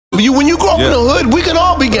When you grow up in the hood, we can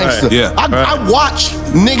all be gangster. Right. Yeah. I watch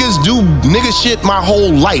niggas do nigga shit my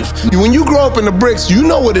whole life. When you grow up in the bricks, you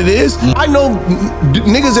know what it is. I know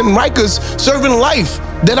niggas in Rikers serving life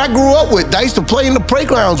that I grew up with, that I used to play in the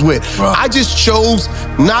playgrounds with. Right. I just chose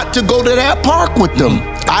not to go to that park with them.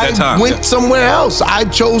 I went somewhere else. I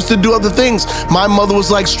chose to do other things. My mother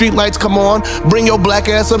was like, street lights come on, bring your black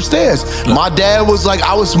ass upstairs. My dad was like,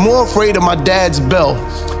 I was more afraid of my dad's bell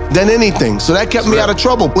than anything. So that kept me out of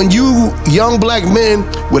trouble. When you young black men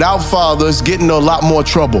without fathers get into a lot more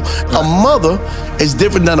trouble. A mother is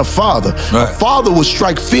different than a father. A father will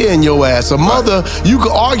strike fear in your ass. A mother, you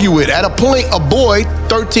could argue with. At a point, a boy,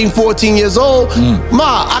 13, 14 years old,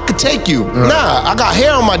 Ma, I could take you. Nah, I got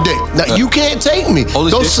hair on my dick. Now, you can't take me.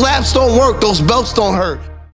 Those slaps don't work. Those belts don't hurt.